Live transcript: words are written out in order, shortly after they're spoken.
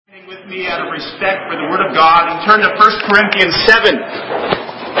with me out of respect for the Word of God and turn to 1 Corinthians 7.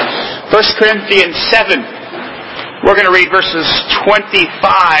 1 Corinthians 7. We're going to read verses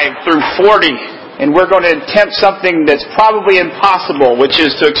 25 through 40. And we're going to attempt something that's probably impossible, which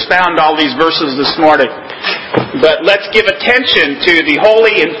is to expound all these verses this morning. But let's give attention to the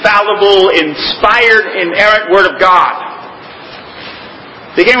holy, infallible, inspired, inerrant Word of God.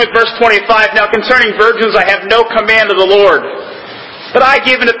 Begin with verse 25. Now concerning virgins I have no command of the Lord, but I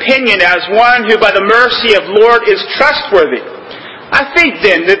give an opinion as one who by the mercy of Lord is trustworthy. I think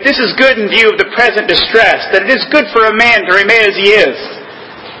then that this is good in view of the present distress, that it is good for a man to remain as he is.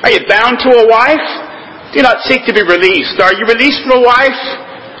 Are you bound to a wife? Do not seek to be released. Are you released from a wife?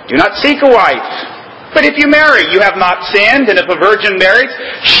 Do not seek a wife. But if you marry, you have not sinned, and if a virgin marries,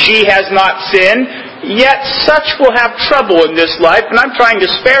 she has not sinned. Yet such will have trouble in this life, and I'm trying to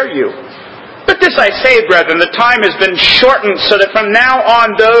spare you. But this I say, brethren, the time has been shortened so that from now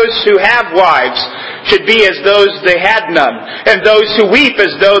on those who have wives should be as those they had none, and those who weep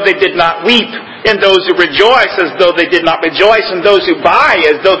as though they did not weep, and those who rejoice as though they did not rejoice, and those who buy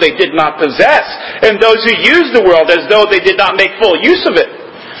as though they did not possess, and those who use the world as though they did not make full use of it.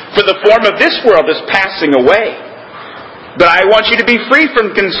 For the form of this world is passing away. But I want you to be free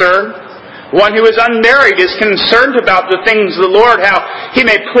from concern. One who is unmarried is concerned about the things of the Lord, how he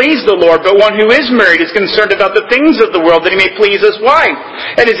may please the Lord. But one who is married is concerned about the things of the world, that he may please his wife.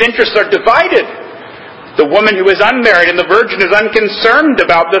 And his interests are divided. The woman who is unmarried and the virgin is unconcerned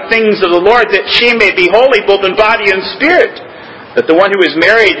about the things of the Lord, that she may be holy both in body and spirit. But the one who is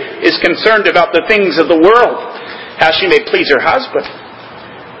married is concerned about the things of the world, how she may please her husband.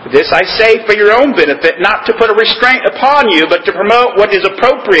 This I say for your own benefit, not to put a restraint upon you, but to promote what is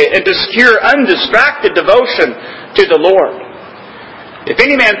appropriate and to secure undistracted devotion to the Lord. If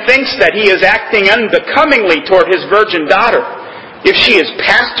any man thinks that he is acting unbecomingly toward his virgin daughter, if she is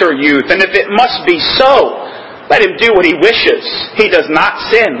past her youth, and if it must be so, let him do what he wishes. He does not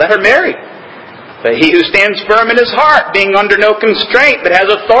sin. Let her marry. But he who stands firm in his heart, being under no constraint, but has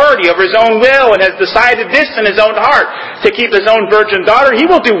authority over his own will, and has decided this in his own heart, to keep his own virgin daughter, he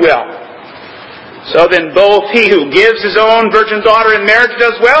will do well. So then both he who gives his own virgin daughter in marriage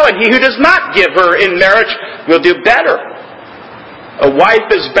does well, and he who does not give her in marriage will do better. A wife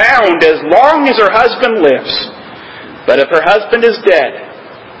is bound as long as her husband lives. But if her husband is dead,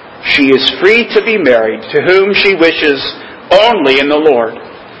 she is free to be married to whom she wishes, only in the Lord.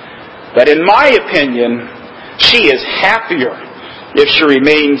 But in my opinion, she is happier if she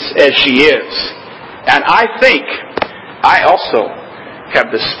remains as she is. And I think I also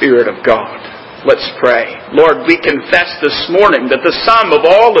have the Spirit of God. Let's pray. Lord, we confess this morning that the sum of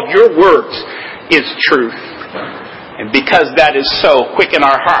all of your words is truth. And because that is so, quicken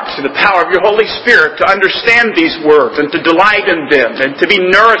our hearts through the power of your Holy Spirit to understand these words and to delight in them and to be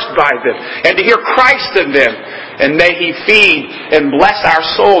nourished by them and to hear Christ in them. And may He feed and bless our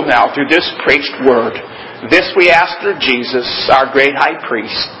soul now through this preached word. This we ask through Jesus, our great high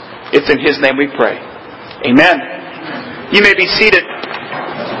priest. It's in His name we pray. Amen. You may be seated.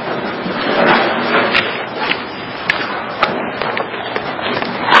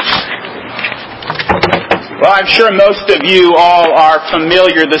 Well, I'm sure most of you all are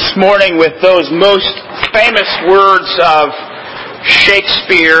familiar this morning with those most famous words of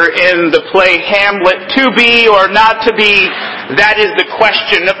Shakespeare in the play Hamlet, to be or not to be, that is the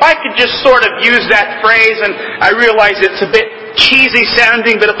question. If I could just sort of use that phrase, and I realize it's a bit cheesy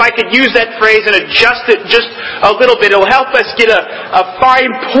sounding, but if I could use that phrase and adjust it just a little bit, it'll help us get a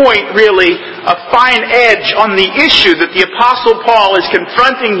fine point, really, a fine edge on the issue that the Apostle Paul is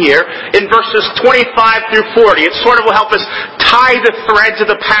confronting here in verses 25 through 40. It sort of will help us tie the threads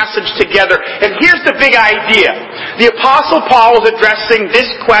of the passage together. And here's the big idea. The Apostle Paul is addressing this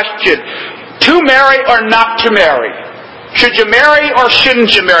question: to marry or not to marry? Should you marry or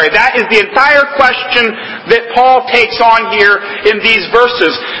shouldn't you marry? That is the entire question that Paul takes on here in these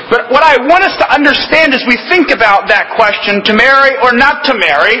verses. But what I want us to understand as we think about that question, to marry or not to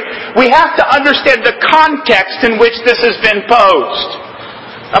marry, we have to understand the context in which this has been posed.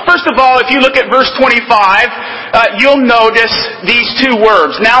 First of all, if you look at verse 25, you'll notice these two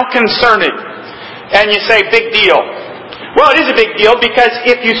words, now concerning. And you say, big deal. Well, it is a big deal because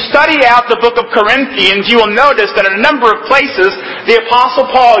if you study out the book of Corinthians, you will notice that in a number of places, the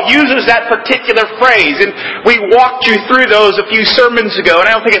Apostle Paul uses that particular phrase. And we walked you through those a few sermons ago, and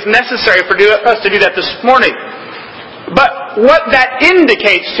I don't think it's necessary for us to do that this morning. But what that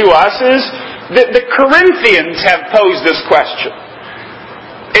indicates to us is that the Corinthians have posed this question.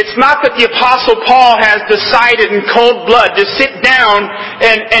 It's not that the Apostle Paul has decided in cold blood to sit down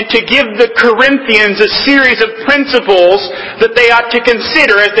and to give the Corinthians a series of principles that they ought to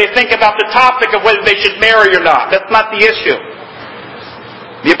consider as they think about the topic of whether they should marry or not. That's not the issue.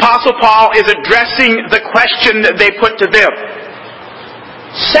 The Apostle Paul is addressing the question that they put to them.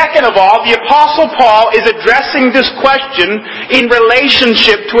 Second of all, the Apostle Paul is addressing this question in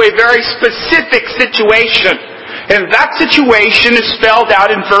relationship to a very specific situation. And that situation is spelled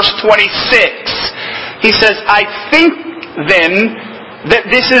out in verse 26. He says, I think then that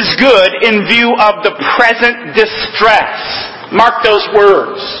this is good in view of the present distress. Mark those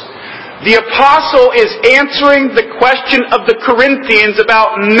words. The apostle is answering the question of the Corinthians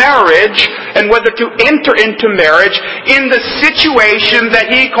about marriage and whether to enter into marriage in the situation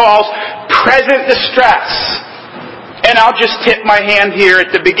that he calls present distress. And I'll just tip my hand here at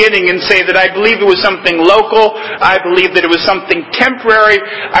the beginning and say that I believe it was something local. I believe that it was something temporary.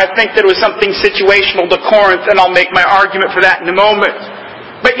 I think that it was something situational to Corinth, and I'll make my argument for that in a moment.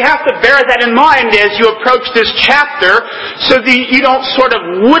 But you have to bear that in mind as you approach this chapter so that you don't sort of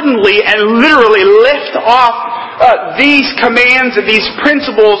woodenly and literally lift off these commands and these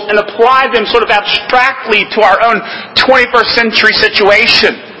principles and apply them sort of abstractly to our own 21st century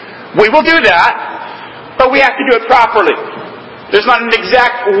situation. We will do that. But we have to do it properly. There's not an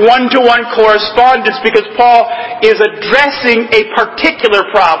exact one-to-one correspondence because Paul is addressing a particular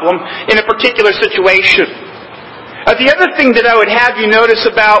problem in a particular situation. The other thing that I would have you notice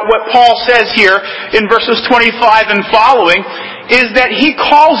about what Paul says here in verses 25 and following is that he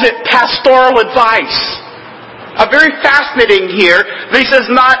calls it pastoral advice. Very fascinating here that he says,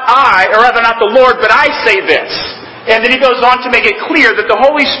 not I, or rather not the Lord, but I say this. And then he goes on to make it clear that the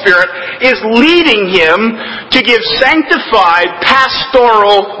Holy Spirit is leading him to give sanctified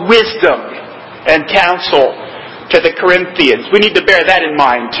pastoral wisdom and counsel to the Corinthians. We need to bear that in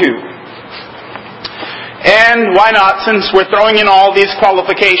mind too. And why not, since we're throwing in all these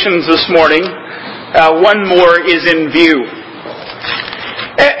qualifications this morning, one more is in view.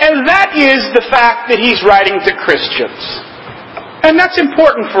 And that is the fact that he's writing to Christians. And that's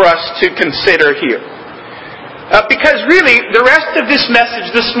important for us to consider here. Because really, the rest of this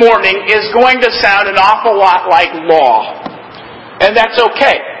message this morning is going to sound an awful lot like law. And that's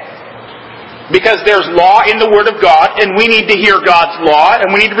okay. Because there's law in the Word of God, and we need to hear God's law,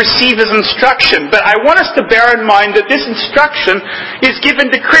 and we need to receive His instruction. But I want us to bear in mind that this instruction is given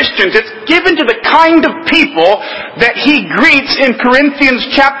to Christians. It's given to the kind of people that he greets in Corinthians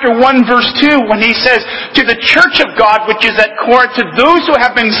chapter 1, verse 2, when he says, to the church of God which is at Corinth, to those who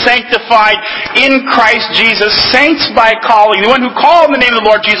have been sanctified in Christ Jesus, saints by calling, the one who called in the name of the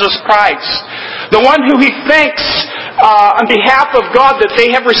Lord Jesus Christ, the one who he thanks on behalf of God that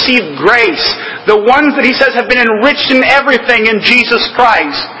they have received grace, the ones that he says have been enriched in everything in Jesus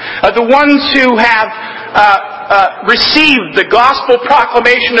Christ, the ones who have received the gospel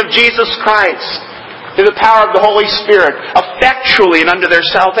proclamation of Jesus Christ through the power of the Holy Spirit effectually and unto their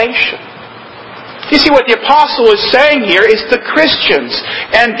salvation. You see, what the apostle is saying here is to Christians,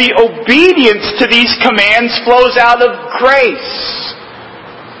 and the obedience to these commands flows out of grace.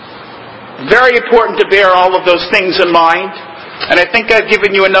 Very important to bear all of those things in mind. And I think I've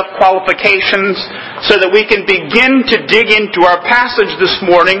given you enough qualifications so that we can begin to dig into our passage this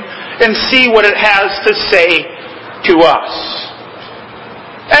morning and see what it has to say to us.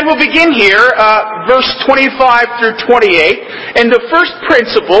 And we'll begin here, verse 25 through 28. And the first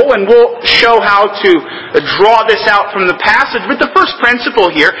principle, and we'll show how to draw this out from the passage, but the first principle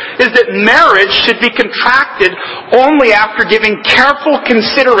here is that marriage should be contracted only after giving careful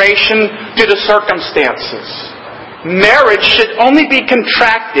consideration to the circumstances. Marriage should only be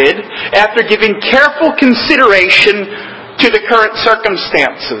contracted after giving careful consideration to the current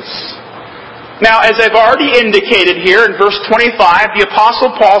circumstances. Now, as I've already indicated here in verse 25, the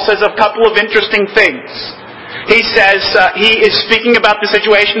Apostle Paul says a couple of interesting things. He says he is speaking about the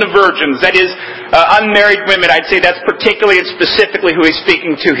situation of virgins, that is, unmarried women. I'd say that's particularly and specifically who he's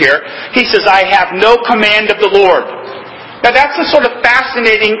speaking to here. He says, I have no command of the Lord. Now that's a sort of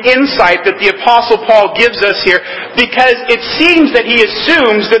fascinating insight that the Apostle Paul gives us here, because it seems that he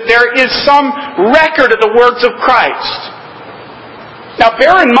assumes that there is some record of the words of Christ. Now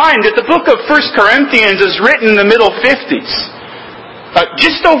bear in mind that the book of 1 Corinthians is written in the middle 50s.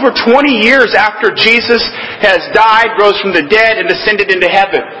 Just over 20 years after Jesus has died, rose from the dead, and ascended into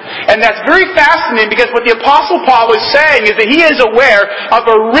heaven. And that's very fascinating because what the Apostle Paul is saying is that he is aware of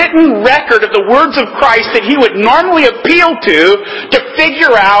a written record of the words of Christ that he would normally appeal to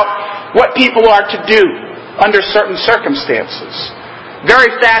figure out what people are to do under certain circumstances.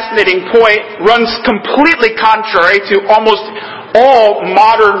 Very fascinating point, runs completely contrary to almost all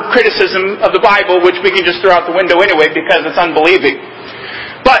modern criticism of the Bible, which we can just throw out the window anyway because it's unbelieving.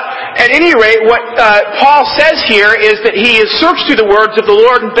 But at any rate, what Paul says here is that he has searched through the words of the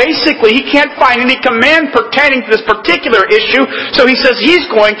Lord, and basically he can't find any command pertaining to this particular issue, so he says he's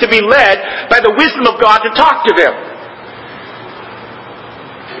going to be led by the wisdom of God to talk to them.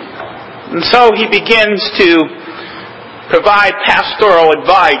 And so he begins to provide pastoral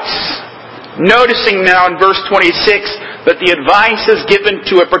advice, noticing now in verse 26 that the advice is given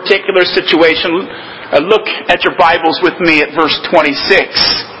to a particular situation. Look at your Bibles with me at verse 26.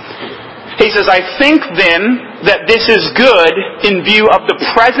 He says, I think then that this is good in view of the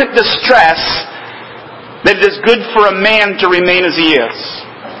present distress, that it is good for a man to remain as he is.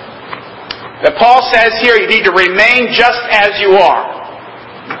 That Paul says here, you need to remain just as you are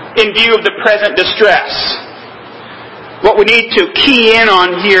in view of the present distress. What we need to key in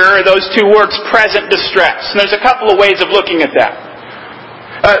on here are those two words, present distress. And there's a couple of ways of looking at that.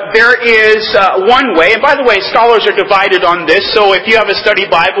 There is one way, and by the way, scholars are divided on this, so if you have a study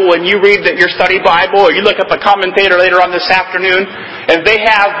Bible and you read your study Bible, or you look up a commentator later on this afternoon, and they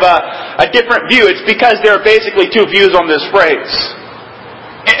have a different view, it's because there are basically two views on this phrase.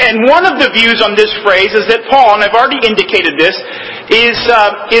 And one of the views on this phrase is that Paul, and I've already indicated this,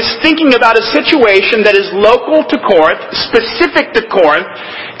 is thinking about a situation that is local to Corinth, specific to Corinth,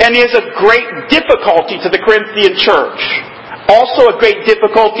 and is a great difficulty to the Corinthian church. Also a great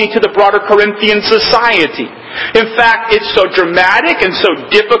difficulty to the broader Corinthian society. In fact, it's so dramatic and so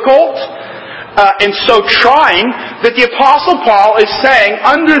difficult and so trying that the Apostle Paul is saying,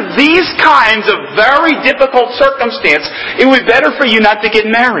 under these kinds of very difficult circumstances, it would be better for you not to get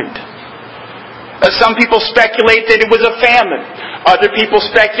married. Some people speculate that it was a famine. Other people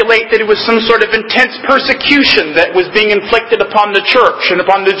speculate that it was some sort of intense persecution that was being inflicted upon the church and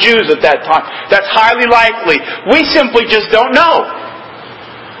upon the Jews at that time. That's highly likely. We simply just don't know.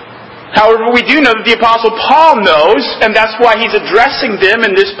 However, we do know that the Apostle Paul knows, and that's why he's addressing them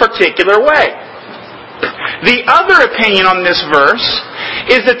in this particular way. The other opinion on this verse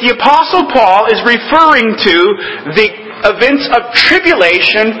is that the Apostle Paul is referring to the events of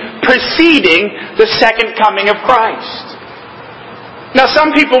tribulation preceding the second coming of Christ. Now,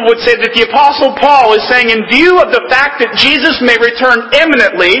 some people would say that the Apostle Paul is saying, in view of the fact that Jesus may return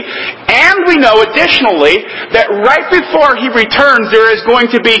imminently, and we know additionally that right before He returns there is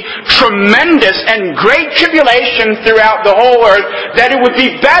going to be tremendous and great tribulation throughout the whole earth, that it would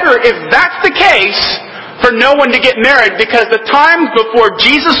be better, if that's the case, for no one to get married, because the times before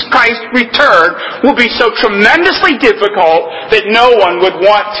Jesus Christ returned will be so tremendously difficult that no one would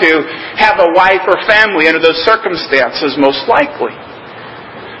want to have a wife or family under those circumstances, most likely.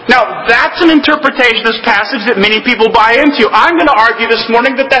 Now, that's an interpretation of this passage that many people buy into. I'm going to argue this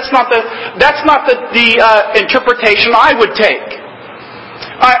morning that that's not the interpretation I would take.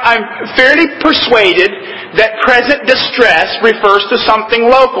 I'm fairly persuaded that present distress refers to something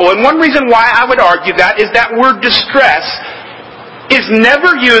local. And one reason why I would argue that is that word distress is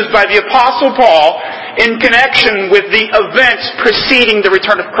never used by the Apostle Paul in connection with the events preceding the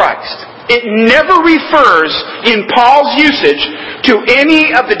return of Christ. It never refers in Paul's usage to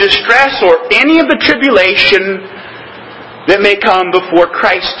any of the distress or any of the tribulation that may come before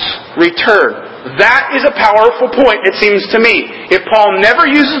Christ's return. That is a powerful point, it seems to me. If Paul never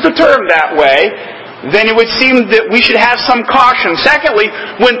uses the term that way, then it would seem that we should have some caution. Secondly,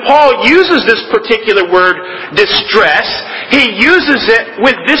 when Paul uses this particular word, distress, he uses it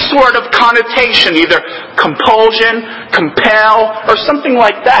with this sort of connotation, either compulsion, compel, or something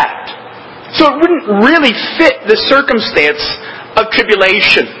like that. So it wouldn't really fit the circumstance of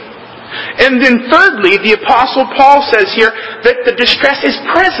tribulation. And then thirdly, the Apostle Paul says here that the distress is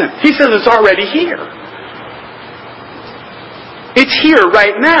present. He says it's already here. It's here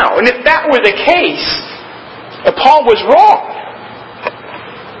right now. And if that were the case, Paul was wrong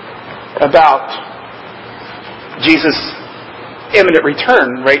about Jesus' imminent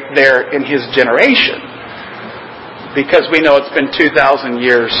return right there in his generation. Because we know it's been 2,000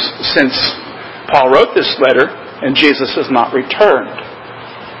 years since Paul wrote this letter, and Jesus has not returned.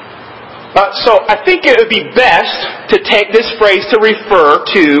 So I think it would be best to take this phrase to refer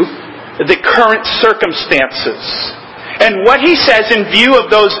to the current circumstances. And what he says in view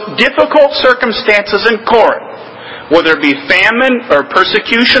of those difficult circumstances in Corinth, whether it be famine or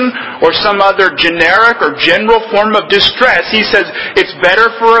persecution or some other generic or general form of distress, he says it's better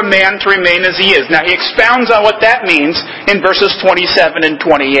for a man to remain as he is. Now he expounds on what that means in verses 27 and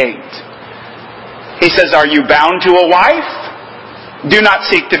 28. He says, are you bound to a wife? Do not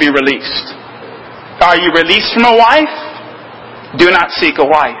seek to be released. Are you released from a wife? Do not seek a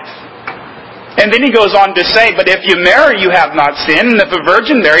wife. And then he goes on to say, but if you marry, you have not sinned, and if a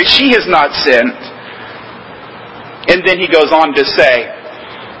virgin marries, she has not sinned. And then he goes on to say,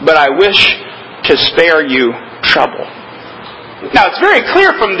 but I wish to spare you trouble. Now, it's very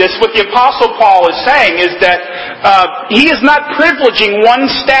clear from this what the Apostle Paul is saying is that he is not privileging one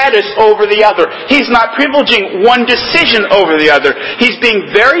status over the other. He's not privileging one decision over the other. He's being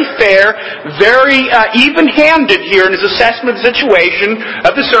very fair, very even-handed here in his assessment of the situation,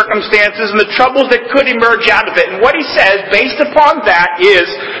 of the circumstances, and the troubles that could emerge out of it. And what he says, based upon that, is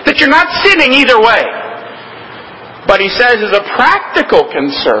that you're not sinning either way. But he says, as a practical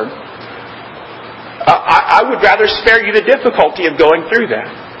concern, I would rather spare you the difficulty of going through that.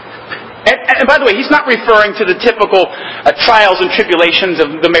 And by the way, he's not referring to the typical trials and tribulations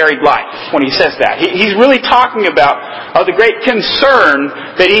of the married life when he says that. He's really talking about the great concern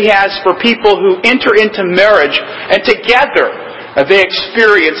that he has for people who enter into marriage and together they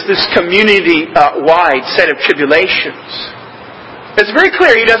experience this community-wide set of tribulations. It's very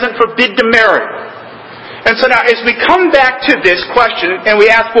clear he doesn't forbid to marry. And so now, as we come back to this question, and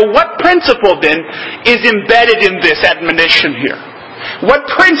we ask, well, what principle then is embedded in this admonition here? What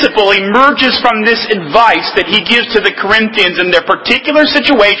principle emerges from this advice that he gives to the Corinthians in their particular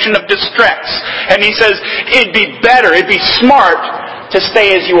situation of distress? And he says, it'd be better, it'd be smart to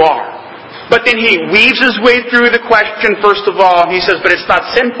stay as you are. But then he weaves his way through the question, first of all, he says, but it's not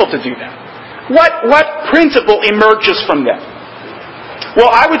sinful to do that. What principle emerges from that? Well,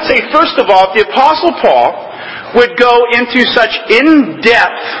 I would say, first of all, if the Apostle Paul would go into such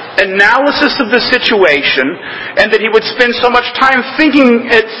in-depth analysis of the situation, and that he would spend so much time thinking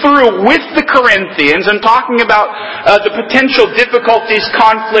it through with the Corinthians and talking about the potential difficulties,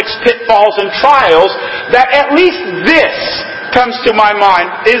 conflicts, pitfalls, and trials, that at least this comes to my mind,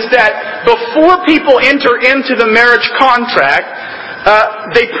 is that before people enter into the marriage contract,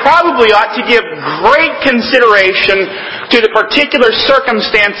 they probably ought to give great consideration to the particular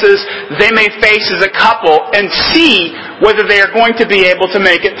circumstances they may face as a couple and see whether they are going to be able to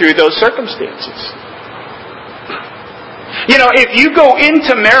make it through those circumstances. You know, if you go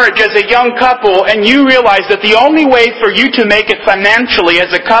into marriage as a young couple and you realize that the only way for you to make it financially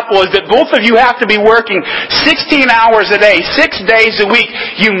as a couple is that both of you have to be working 16 hours a day, 6 days a week,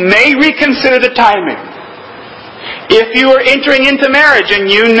 you may reconsider the timing. If you are entering into marriage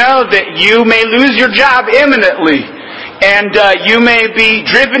and you know that you may lose your job imminently, and you may be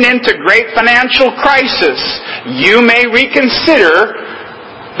driven into great financial crisis, you may reconsider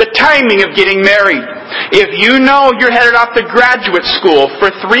the timing of getting married. If you know you're headed off to graduate school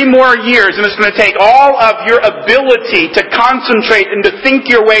for 3 more years and it's going to take all of your ability to concentrate and to think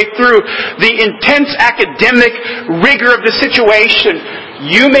your way through the intense academic rigor of the situation,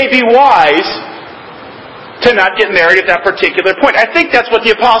 you may be wise to not get married at that particular point. I think that's what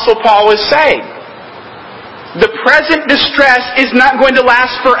the Apostle Paul is saying. The present distress is not going to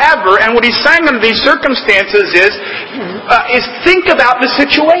last forever, and what he's saying under these circumstances is think about the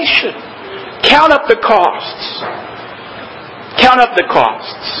situation. Count up the costs. Count up the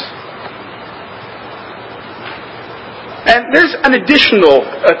costs. And there's an additional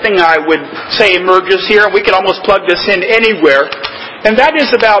thing I would say emerges here, and we could almost plug this in anywhere, and that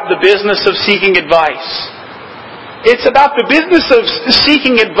is about the business of seeking advice. It's about the business of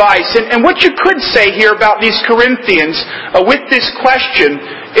seeking advice. And what you could say here about these Corinthians with this question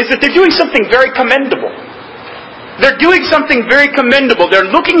is that they're doing something very commendable. They're doing something very commendable. They're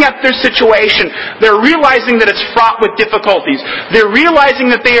looking at their situation. They're realizing that it's fraught with difficulties. They're realizing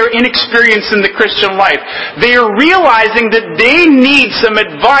that they are inexperienced in the Christian life. They are realizing that they need some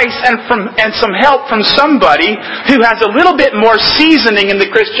advice and some help from somebody who has a little bit more seasoning in the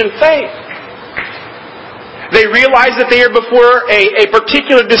Christian faith. They realize that they are before a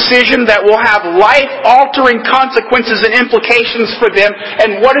particular decision that will have life-altering consequences and implications for them.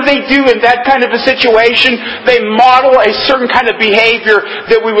 And what do they do in that kind of a situation? They model a certain kind of behavior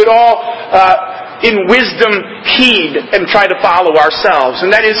that we would all, in wisdom, heed and try to follow ourselves. And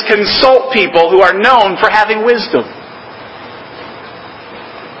that is consult people who are known for having wisdom.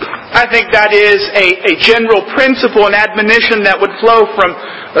 I think that is a general principle and admonition that would flow from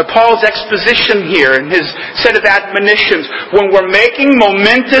Paul's exposition here and his set of admonitions. When we're making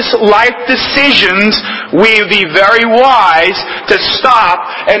momentous life decisions, we would be very wise to stop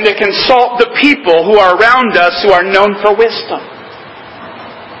and to consult the people who are around us who are known for wisdom.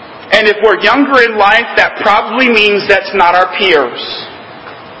 And if we're younger in life, that probably means that's not our peers.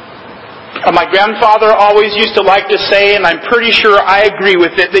 My grandfather always used to like to say, and I'm pretty sure I agree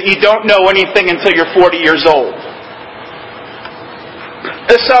with it, that you don't know anything until you're 40 years old.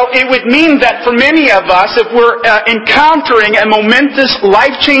 So it would mean that for many of us, if we're encountering a momentous,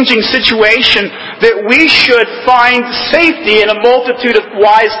 life-changing situation, that we should find safety in a multitude of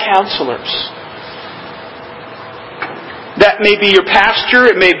wise counselors. That may be your pastor,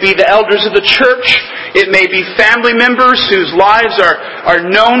 it may be the elders of the church, it may be family members whose lives are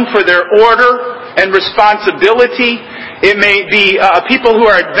known for their order and responsibility. It may be people who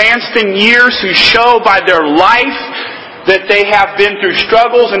are advanced in years who show by their life that they have been through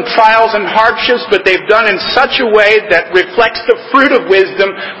struggles and trials and hardships, but they've done in such a way that reflects the fruit of wisdom.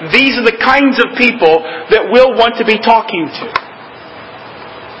 These are the kinds of people that we'll want to be talking to.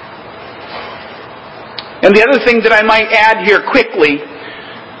 And the other thing that I might add here quickly,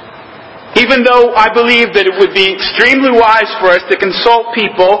 even though I believe that it would be extremely wise for us to consult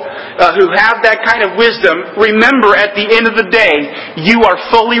people who have that kind of wisdom, remember at the end of the day, you are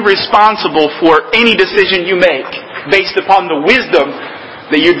fully responsible for any decision you make, based upon the wisdom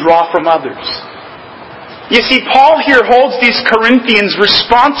that you draw from others. You see, Paul here holds these Corinthians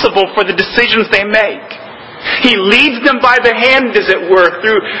responsible for the decisions they make. He leads them by the hand, as it were,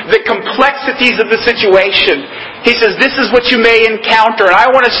 through the complexities of the situation. He says, this is what you may encounter, and I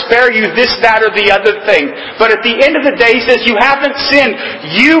want to spare you this, that, or the other thing. But at the end of the day, he says, you haven't sinned.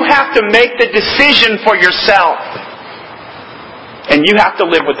 You have to make the decision for yourself. And you have to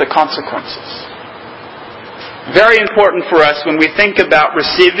live with the consequences. Very important for us when we think about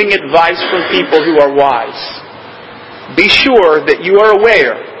receiving advice from people who are wise. Be sure that you are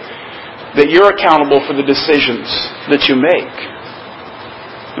aware that you're accountable for the decisions that you make.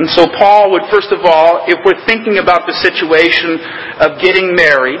 And so Paul would, first of all, if we're thinking about the situation of getting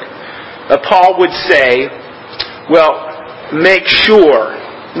married, Paul would say, well, make sure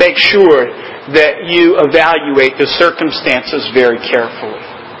that you evaluate the circumstances very carefully.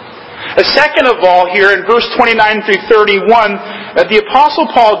 Second of all, here in verse 29 through 31, the Apostle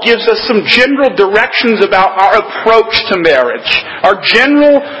Paul gives us some general directions about our approach to marriage. Our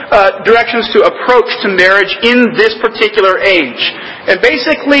general directions to approach to marriage in this particular age. And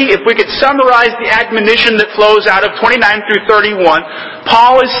basically, if we could summarize the admonition that flows out of 29 through 31,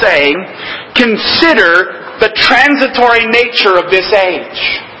 Paul is saying, consider the transitory nature of this age.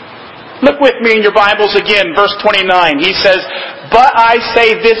 Look with me in your Bibles again, verse 29. He says, but I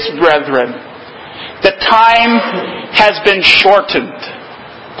say this, brethren, the time has been shortened.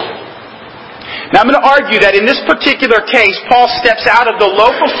 Now I'm going to argue that in this particular case, Paul steps out of the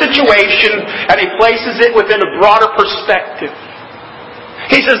local situation and he places it within a broader perspective.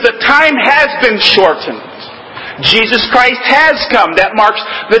 He says the time has been shortened. Jesus Christ has come. That marks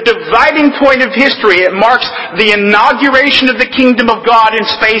the dividing point of history. It marks the inauguration of the kingdom of God in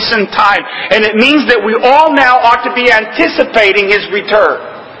space and time. And it means that we all now ought to be anticipating His return.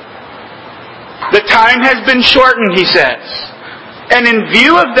 The time has been shortened, he says. And in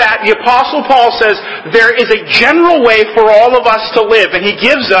view of that, the Apostle Paul says there is a general way for all of us to live. And he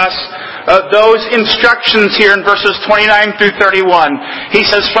gives us those instructions here in verses 29 through 31. He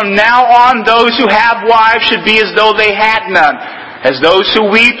says, from now on, those who have wives should be as though they had none. As those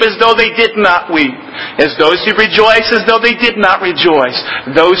who weep as though they did not weep. As those who rejoice as though they did not rejoice.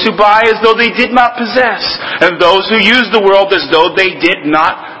 Those who buy as though they did not possess. And those who use the world as though they did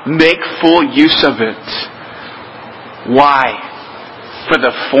not make full use of it. Why? For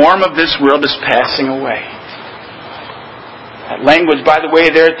the form of this world is passing away. That language, by the way,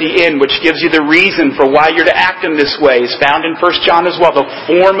 there at the end, which gives you the reason for why you're to act in this way, is found in 1 John as well. The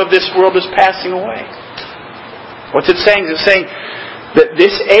form of this world is passing away. What's it saying? It's saying that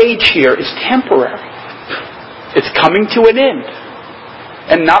this age here is temporary. It's coming to an end.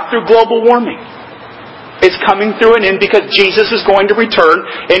 And not through global warming. It's coming through an end because Jesus is going to return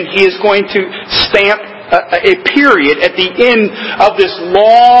and He is going to stamp a period at the end of this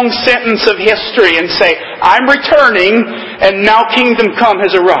long sentence of history and say, I'm returning and now kingdom come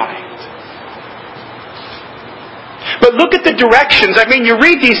has arrived. But look at the directions. I mean, you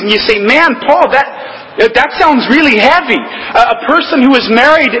read these and you say, man, Paul, that sounds really heavy. A person who is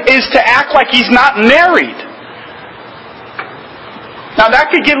married is to act like he's not married. Now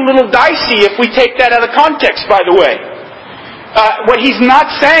that could get a little dicey if we take that out of context, by the way. What he's not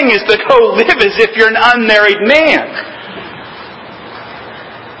saying is to go live as if you're an unmarried man.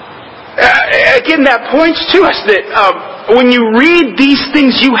 Again, that points to us that when you read these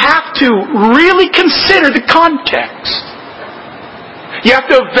things, you have to really consider the context. You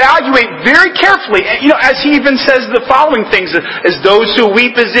have to evaluate very carefully. You know, as he even says the following things: as those who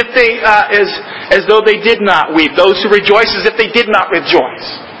weep as if they, as though they did not weep; those who rejoice as if they did not rejoice.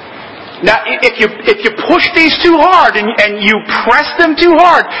 Now, if you push these too hard and you press them too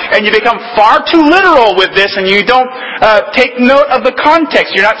hard and you become far too literal with this and you don't take note of the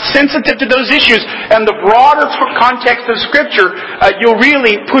context, you're not sensitive to those issues and the broader context of Scripture, you'll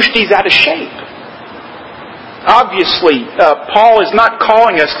really push these out of shape. Obviously, Paul is not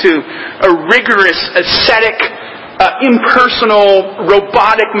calling us to a rigorous, ascetic, impersonal,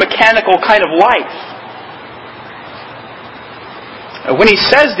 robotic, mechanical kind of life. When he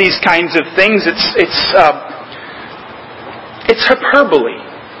says these kinds of things, it's hyperbole.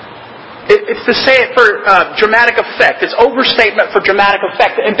 It's to say it for dramatic effect. It's overstatement for dramatic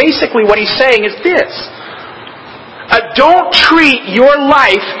effect. And basically what he's saying is this. Don't treat your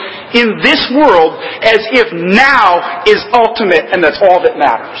life in this world as if now is ultimate and that's all that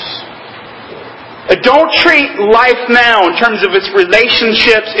matters. Don't treat life now in terms of its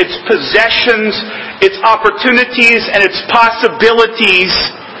relationships, its possessions, its opportunities, and its possibilities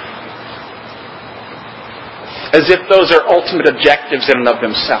as if those are ultimate objectives in and of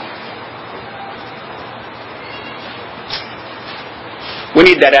themselves. We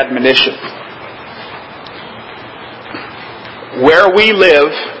need that admonition. Where we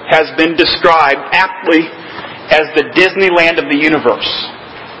live has been described aptly as the Disneyland of the universe.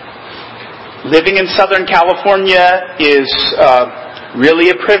 Living in Southern California is really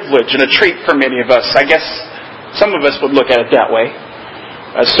a privilege and a treat for many of us. I guess some of us would look at it that way.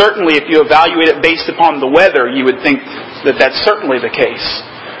 Certainly, if you evaluate it based upon the weather, you would think that that's certainly the case.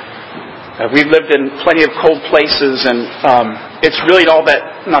 We've lived in plenty of cold places, and it's really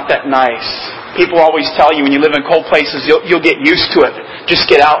not that nice. People always tell you when you live in cold places, you'll get used to it. Just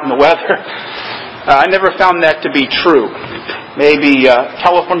get out in the weather. I never found that to be true. Maybe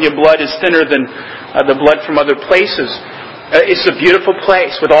California blood is thinner than the blood from other places. It's a beautiful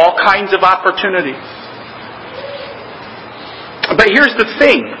place with all kinds of opportunities. But here's the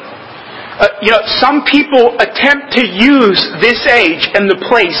thing. Some people attempt to use this age and the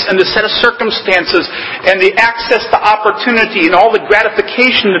place and the set of circumstances and the access to opportunity and all the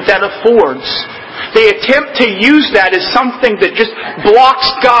gratification that affords. They attempt to use that as something that just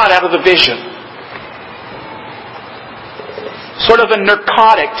blocks God out of the vision. Sort of a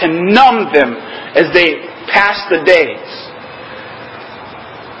narcotic to numb them as they pass the days.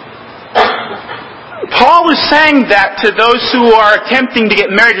 Paul is saying that to those who are attempting to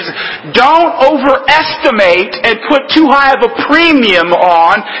get married. Don't overestimate and put too high of a premium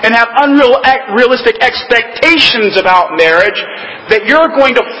on and have unrealistic expectations about marriage that you're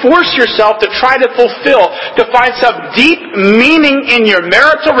going to force yourself to try to fulfill, to find some deep meaning in your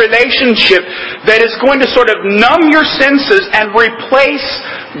marital relationship that is going to sort of numb your senses and replace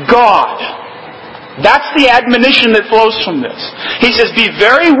God. That's the admonition that flows from this. He says, be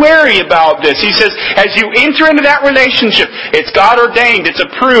very wary about this. He says, as you enter into that relationship, it's God ordained, it's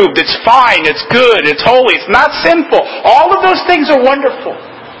approved, it's fine, it's good, it's holy, it's not sinful. All of those things are wonderful.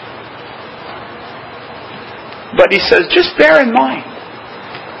 But he says, just bear in mind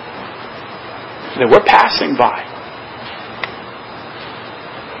that we're passing by.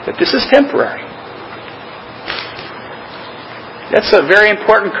 That this is temporary. That's a very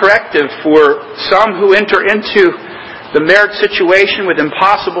important corrective for some who enter into the marriage situation with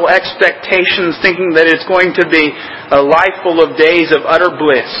impossible expectations, thinking that it's going to be a life full of days of utter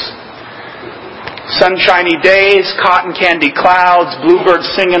bliss. Sunshiny days, cotton candy clouds, bluebirds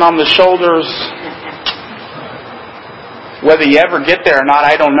singing on the shoulders. Whether you ever get there or not,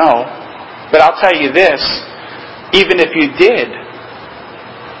 I don't know. But I'll tell you this, even if you did,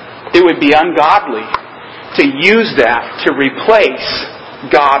 it would be ungodly to use that to replace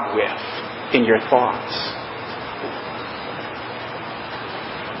God with in your thoughts.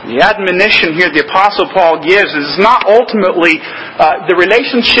 The admonition here the Apostle Paul gives is not ultimately, the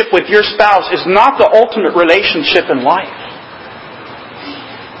relationship with your spouse is not the ultimate relationship in life.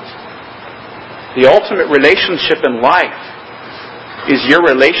 The ultimate relationship in life is your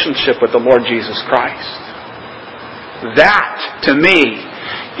relationship with the Lord Jesus Christ. That, to me,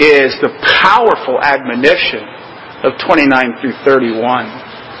 is the powerful admonition of 29 through 31.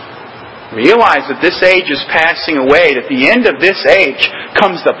 Realize that this age is passing away. At the end of this age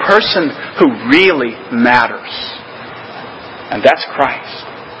comes the person who really matters. And that's Christ.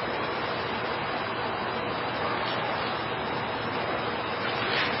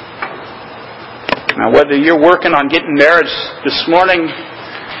 Now, whether you're working on getting married this morning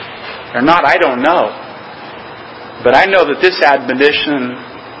or not, I don't know. But I know that this admonition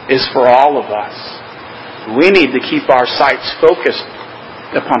is for all of us. We need to keep our sights focused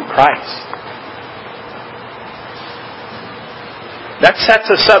upon Christ. That sets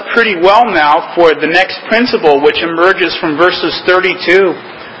us up pretty well now for the next principle, which emerges from verses 32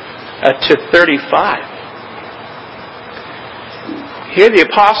 to 35. Here the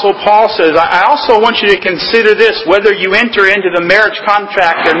Apostle Paul says, I also want you to consider this, whether you enter into the marriage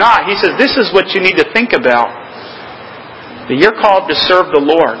contract or not. He says, this is what you need to think about. That you're called to serve the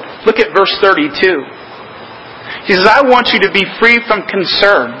Lord. Look at verse 32. He says, I want you to be free from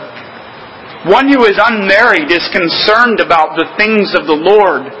concern. One who is unmarried is concerned about the things of the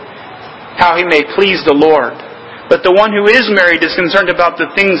Lord, how he may please the Lord. But the one who is married is concerned about the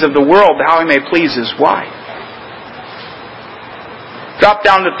things of the world, how he may please his wife. Drop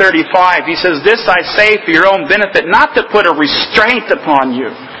down to 35. He says, this I say for your own benefit, not to put a restraint upon you,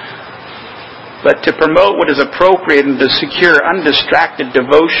 but to promote what is appropriate and to secure undistracted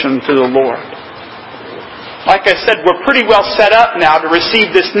devotion to the Lord. Like I said, we're pretty well set up now to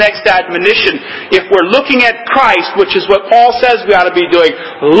receive this next admonition. If we're looking at Christ, which is what Paul says we ought to be doing,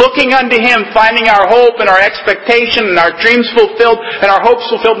 looking unto Him, finding our hope and our expectation and our dreams fulfilled and our hopes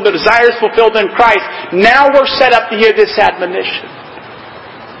fulfilled and the desires fulfilled in Christ, now we're set up to hear this admonition.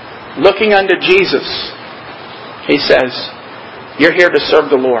 Looking unto Jesus, he says, you're here to serve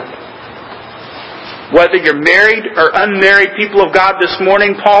the Lord. Whether you're married or unmarried people of God this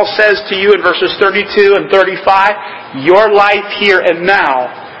morning, Paul says to you in verses 32 and 35, your life here and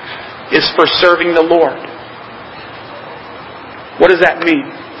now is for serving the Lord. What does that mean?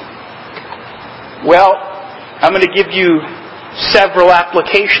 Well, I'm going to give you several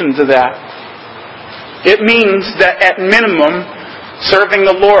applications of that. It means that at minimum, serving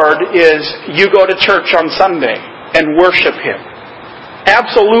the Lord is you go to church on Sunday and worship Him.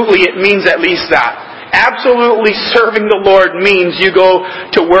 Absolutely, it means at least that. Absolutely, serving the Lord means you go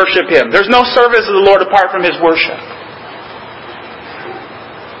to worship Him. There's no service of the Lord apart from His worship.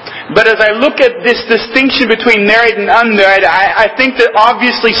 But as I look at this distinction between married and unmarried, I think that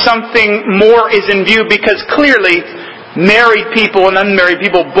obviously something more is in view, because clearly married people and unmarried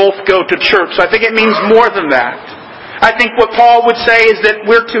people both go to church. So I think it means more than that. I think what Paul would say is that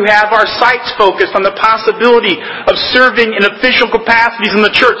we're to have our sights focused on the possibility of serving in official capacities in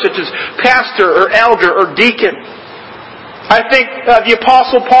the church, such as pastor or elder or deacon. I think the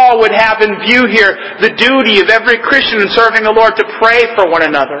Apostle Paul would have in view here the duty of every Christian in serving the Lord to pray for one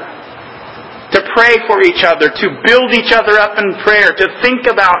another, to pray for each other, to build each other up in prayer, to think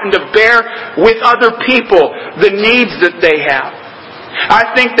about and to bear with other people the needs that they have.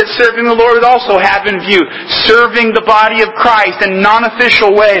 I think that serving the Lord would also have in view serving the body of Christ in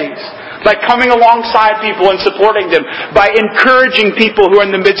non-official ways, by coming alongside people and supporting them, by encouraging people who are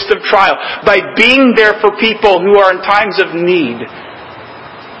in the midst of trial, by being there for people who are in times of need.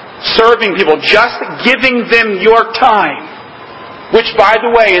 Serving people, just giving them your time, which, by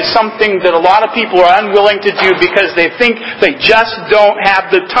the way, is something that a lot of people are unwilling to do because they think they just don't have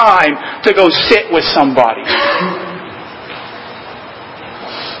the time to go sit with somebody.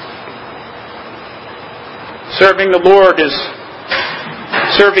 Serving the Lord is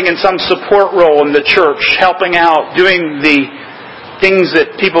serving in some support role in the church, helping out, doing the things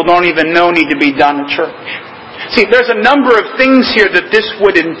that people don't even know need to be done in church. See, there's a number of things here that this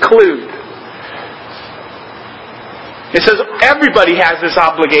would include. It says everybody has this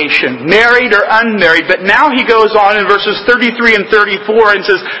obligation, married or unmarried, but now he goes on in verses 33 and 34 and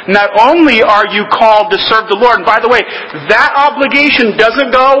says, not only are you called to serve the Lord, and by the way, that obligation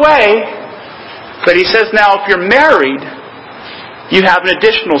doesn't go away. But he says now if you're married, you have an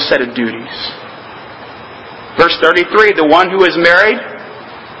additional set of duties. Verse 33, the one who is married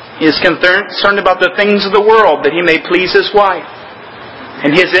is concerned about the things of the world, that he may please his wife. And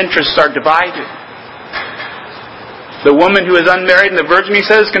his interests are divided. The woman who is unmarried and the virgin, he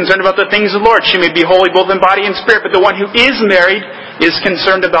says, is concerned about the things of the Lord. She may be holy both in body and spirit. But the one who is married is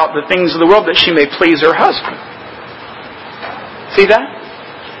concerned about the things of the world, that she may please her husband. See that?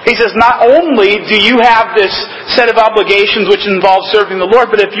 He says, not only do you have this set of obligations which involve serving the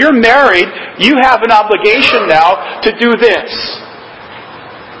Lord, but if you're married, you have an obligation now to do this.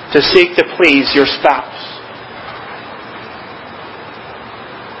 To seek to please your spouse.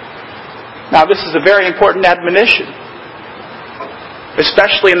 Now, this is a very important admonition,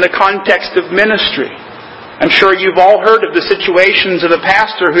 especially in the context of ministry. I'm sure you've all heard of the situations of a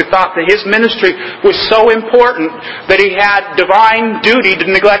pastor who thought that his ministry was so important that he had divine duty to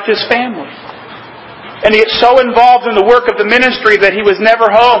neglect his family. And he was so involved in the work of the ministry that he was never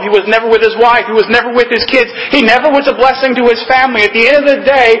home, he was never with his wife, he was never with his kids, he never was a blessing to his family. At the end of the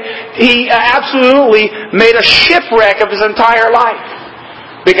day, he absolutely made a shipwreck of his entire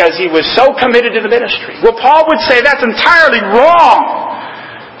life because he was so committed to the ministry. Well, Paul would say that's entirely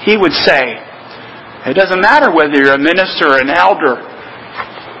wrong. He would say, it doesn't matter whether you're a minister or an elder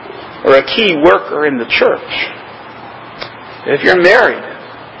or a key worker in the church. If you're married,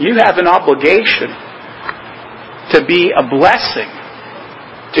 you have an obligation to be a blessing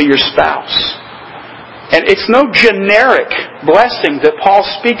to your spouse. And it's no generic blessing that Paul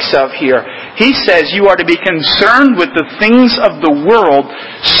speaks of here. He says you are to be concerned with the things of the world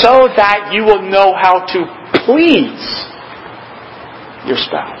so that you will know how to please your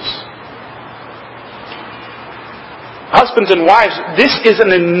spouse. Husbands and wives, this is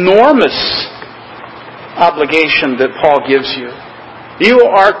an enormous obligation that Paul gives you. You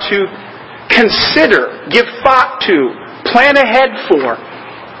are to consider, give thought to, plan ahead for,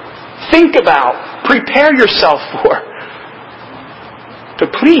 think about, prepare yourself for, to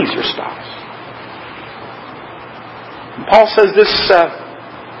please your spouse. And Paul says this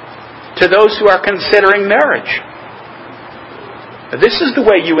to those who are considering marriage. This is the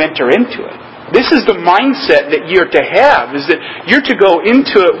way you enter into it. This is the mindset that you're to have, is that you're to go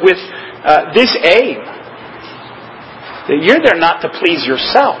into it with this aim. That you're there not to please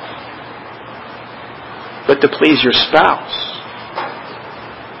yourself, but to please your spouse.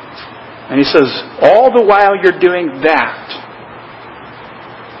 And he says, all the while you're doing that,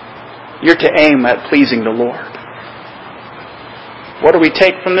 you're to aim at pleasing the Lord. What do we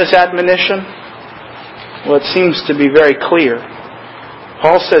take from this admonition? Well, it seems to be very clear.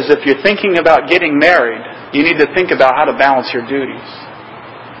 Paul says if you're thinking about getting married, you need to think about how to balance your duties.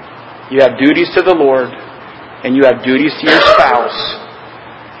 You have duties to the Lord, and you have duties to your spouse,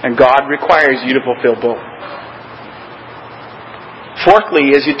 and God requires you to fulfill both.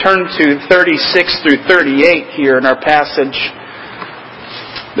 Fourthly, as you turn to 36 through 38 here in our passage,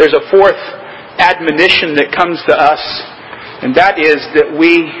 there's a fourth admonition that comes to us, and that is that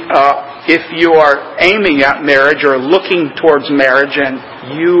we, if you are aiming at marriage or looking towards marriage and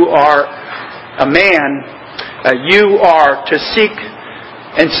you are a man, you are to seek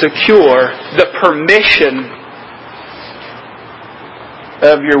and secure the permission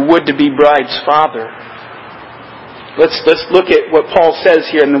of your would-to-be bride's father. Let's look at what Paul says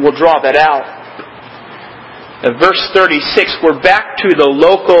here, and then we'll draw that out. Verse 36, we're back to the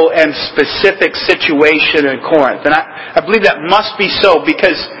local and specific situation in Corinth. And I believe that must be so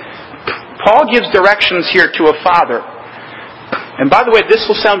because Paul gives directions here to a father. And by the way, this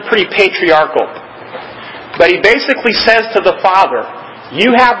will sound pretty patriarchal. But he basically says to the father,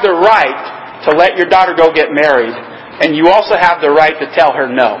 you have the right to let your daughter go get married, and you also have the right to tell her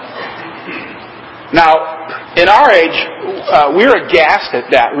no. Now, in our age, we're aghast at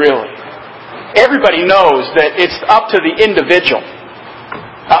that, really. Everybody knows that it's up to the individual.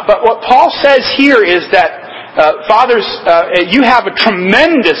 But what Paul says here is that fathers, you have a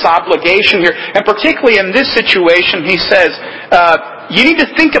tremendous obligation here. And particularly in this situation, he says, you need to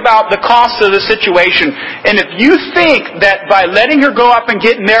think about the cost of the situation. And if you think that by letting her go up and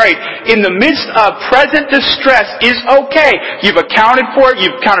get married in the midst of present distress is okay, you've accounted for it,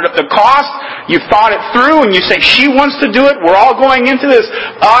 you've counted up the cost, you've thought it through, and you say, she wants to do it, we're all going into this,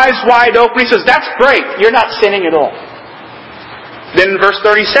 eyes wide open. He says, that's great, you're not sinning at all. Then in verse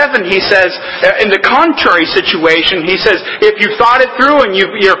 37, he says, in the contrary situation, he says, if you've thought it through and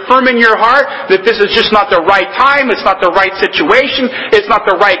you're firm in your heart that this is just not the right time, it's not the right situation, it's not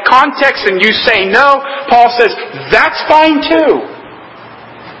the right context, and you say no, Paul says, that's fine too.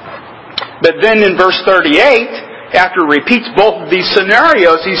 But then in verse 38, after he repeats both of these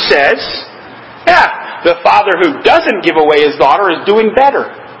scenarios, he says, the father who doesn't give away his daughter is doing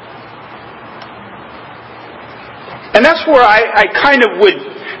better. And that's where I kind of would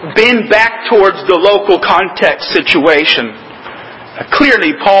bend back towards the local context situation.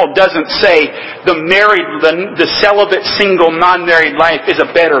 Clearly, Paul doesn't say the celibate, single, non-married life is a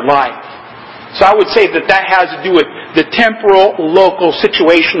better life. So I would say that has to do with the temporal, local,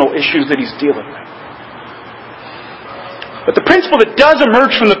 situational issues that he's dealing with. But the principle that does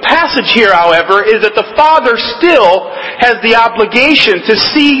emerge from the passage here, however, is that the father still has the obligation to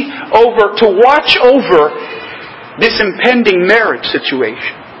watch over this impending marriage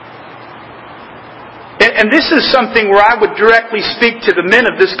situation. And this is something where I would directly speak to the men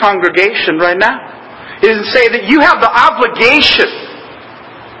of this congregation right now. Is to say that you have the obligation.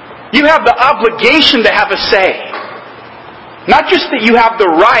 You have the obligation to have a say. Not just that you have the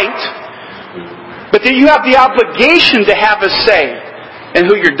right, but that you have the obligation to have a say in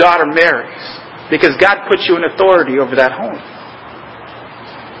who your daughter marries. Because God puts you in authority over that home.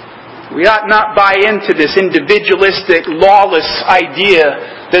 We ought not buy into this individualistic, lawless idea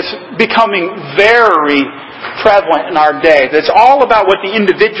that's becoming very prevalent in our day. That's all about what the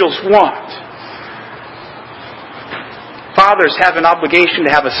individuals want. Fathers have an obligation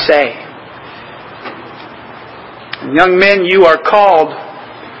to have a say. And young men, you are called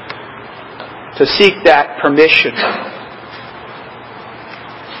to seek that permission.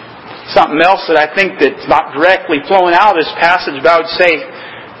 something else that I think that's not directly flowing out of this passage, but I would say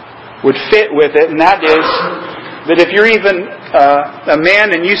would fit with it, and that is that if you're even a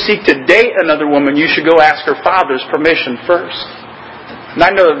man and you seek to date another woman, you should go ask her father's permission first. And I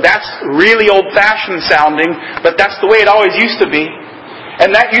know that's really old-fashioned sounding, but that's the way it always used to be.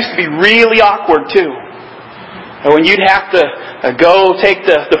 And that used to be really awkward too. And when you'd have to go take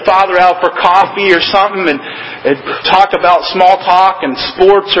the father out for coffee or something and talk about small talk and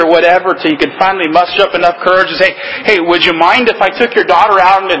sports or whatever till you could finally muster up enough courage to say, hey, would you mind if I took your daughter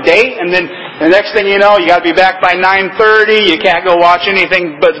out on a date? And then the next thing you know, you got to be back by 9:30. You can't go watch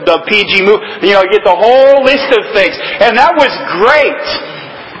anything but the PG movie. You get the whole list of things. And that was great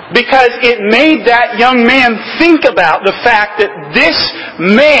because it made that young man think about the fact that this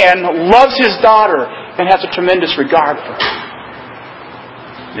man loves his daughter and has a tremendous regard for her.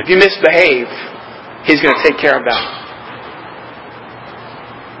 If you misbehave, He's going to take care of that.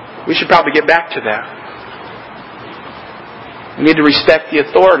 We should probably get back to that. We need to respect the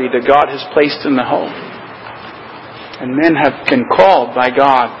authority that God has placed in the home. And men have been called by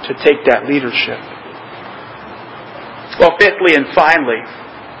God to take that leadership. Well, fifthly and finally,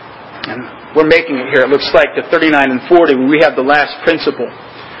 and we're making it here, it looks like the 39 and 40, when we have the last principle.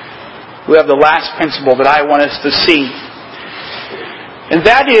 We have the last principle that I want us to see. And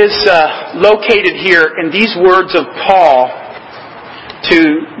that is located here in these words of Paul to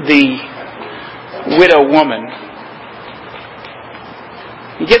the widow woman.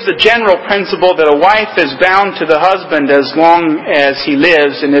 He gives a general principle that a wife is bound to the husband as long as he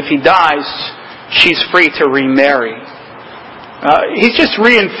lives, and if he dies, she's free to remarry. He's just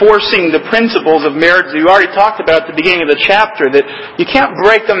reinforcing the principles of marriage that we already talked about at the beginning of the chapter, that you can't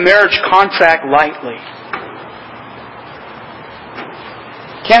break a marriage contract lightly.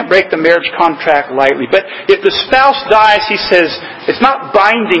 Can't break the marriage contract lightly. But if the spouse dies, he says, it's not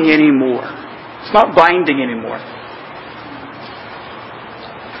binding anymore. It's not binding anymore.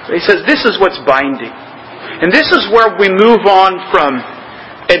 He says, this is what's binding. And this is where we move on from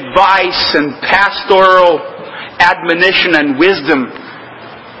advice and pastoral admonition and wisdom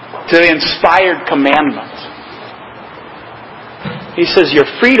to the inspired commandment. He says, you're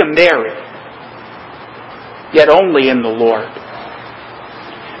free to marry, yet only in the Lord.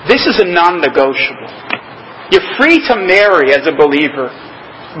 This is a non-negotiable. You're free to marry as a believer,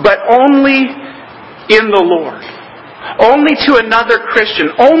 but only in the Lord. Only to another Christian,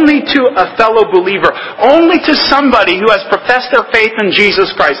 only to a fellow believer, only to somebody who has professed their faith in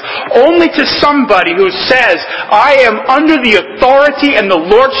Jesus Christ, only to somebody who says, I am under the authority and the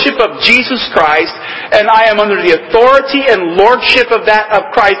lordship of Jesus Christ, and I am under the authority and lordship of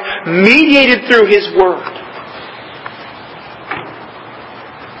Christ, mediated through His Word.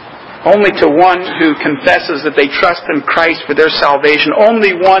 Only to one who confesses that they trust in Christ for their salvation.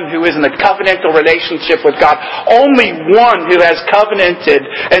 Only one who is in a covenantal relationship with God. Only one who has covenanted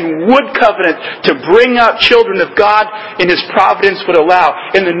and would covenant to bring up children of God in His providence would allow.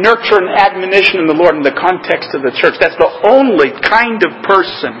 In the nurture and admonition in the Lord in the context of the church. That's the only kind of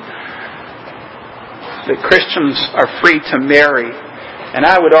person that Christians are free to marry. And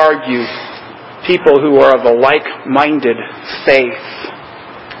I would argue people who are of a like-minded faith.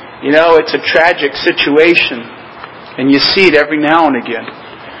 It's a tragic situation, and you see it every now and again.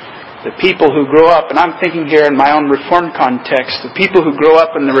 The people who grow up, and I'm thinking here in my own Reformed context, the people who grow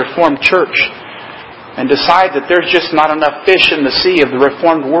up in the Reformed church and decide that there's just not enough fish in the sea of the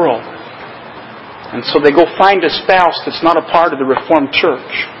Reformed world. And so they go find a spouse that's not a part of the Reformed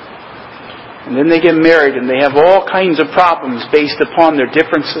church. And then they get married, and they have all kinds of problems based upon their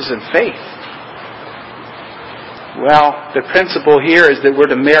differences in faith. Well, the principle here is that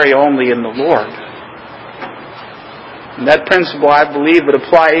we're to marry only in the Lord. And that principle, I believe, would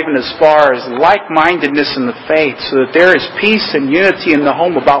apply even as far as like-mindedness in the faith, so that there is peace and unity in the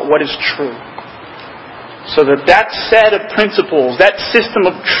home about what is true. So that set of principles, that system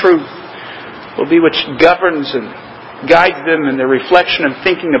of truth, will be which governs and guides them in their reflection and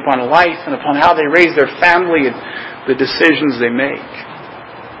thinking upon life and upon how they raise their family and the decisions they make.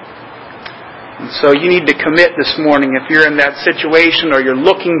 And so you need to commit this morning, if you're in that situation or you're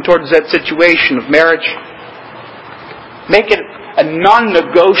looking towards that situation of marriage, make it a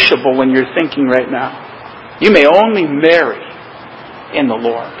non-negotiable when you're thinking right now. You may only marry in the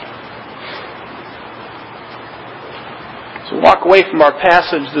Lord. So walk away from our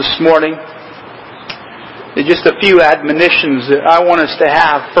passage this morning. There's just a few admonitions that I want us to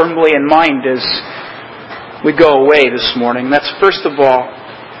have firmly in mind as we go away this morning. That's first of all,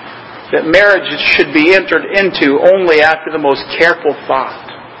 that marriage should be entered into only after the most careful thought.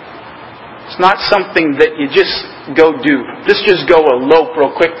 It's not something that you just go do. Let's just go elope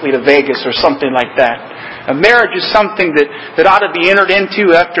real quickly to Vegas or something like that. A marriage is something that ought to be entered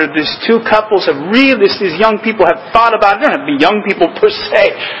into after these two couples have really, these young people have thought about it. They don't have to be young people per se.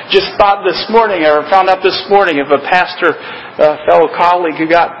 Just thought this morning, or found out this morning of a pastor, a fellow colleague who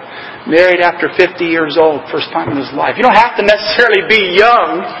got married after 50 years old, first time in his life. You don't have to necessarily be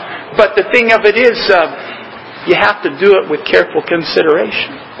young, but the thing of it is, you have to do it with careful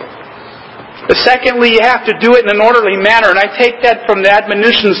consideration. But secondly, you have to do it in an orderly manner, and I take that from the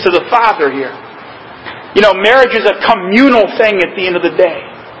admonitions to the father here. Marriage is a communal thing at the end of the day.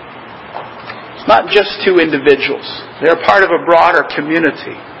 It's not just two individuals. They're part of a broader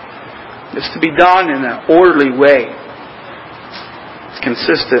community. It's to be done in an orderly way. It's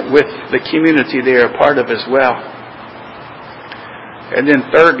consistent with the community they are a part of as well. And then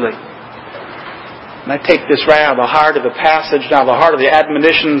thirdly, and I take this right out of the heart of the passage, out of the heart of the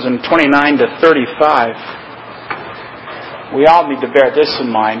admonitions in 29 to 35. We all need to bear this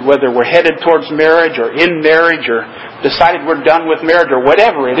in mind, whether we're headed towards marriage or in marriage or decided we're done with marriage or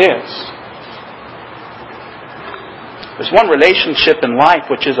whatever it is. There's one relationship in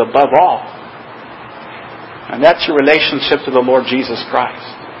life which is above all. And that's your relationship to the Lord Jesus Christ.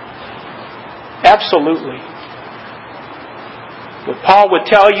 Absolutely. What Paul would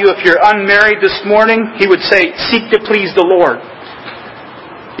tell you if you're unmarried this morning, he would say, seek to please the Lord.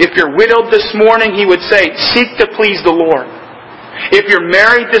 If you're widowed this morning, he would say, seek to please the Lord. If you're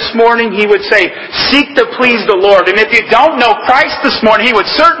married this morning, he would say, seek to please the Lord. And if you don't know Christ this morning, he would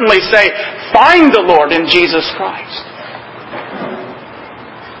certainly say, find the Lord in Jesus Christ.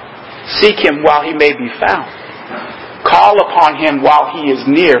 Seek Him while He may be found. Call upon Him while He is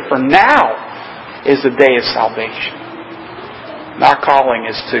near, for now is the day of salvation. And our calling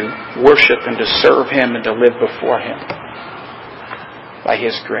is to worship and to serve Him and to live before Him by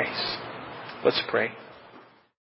His grace. Let's pray.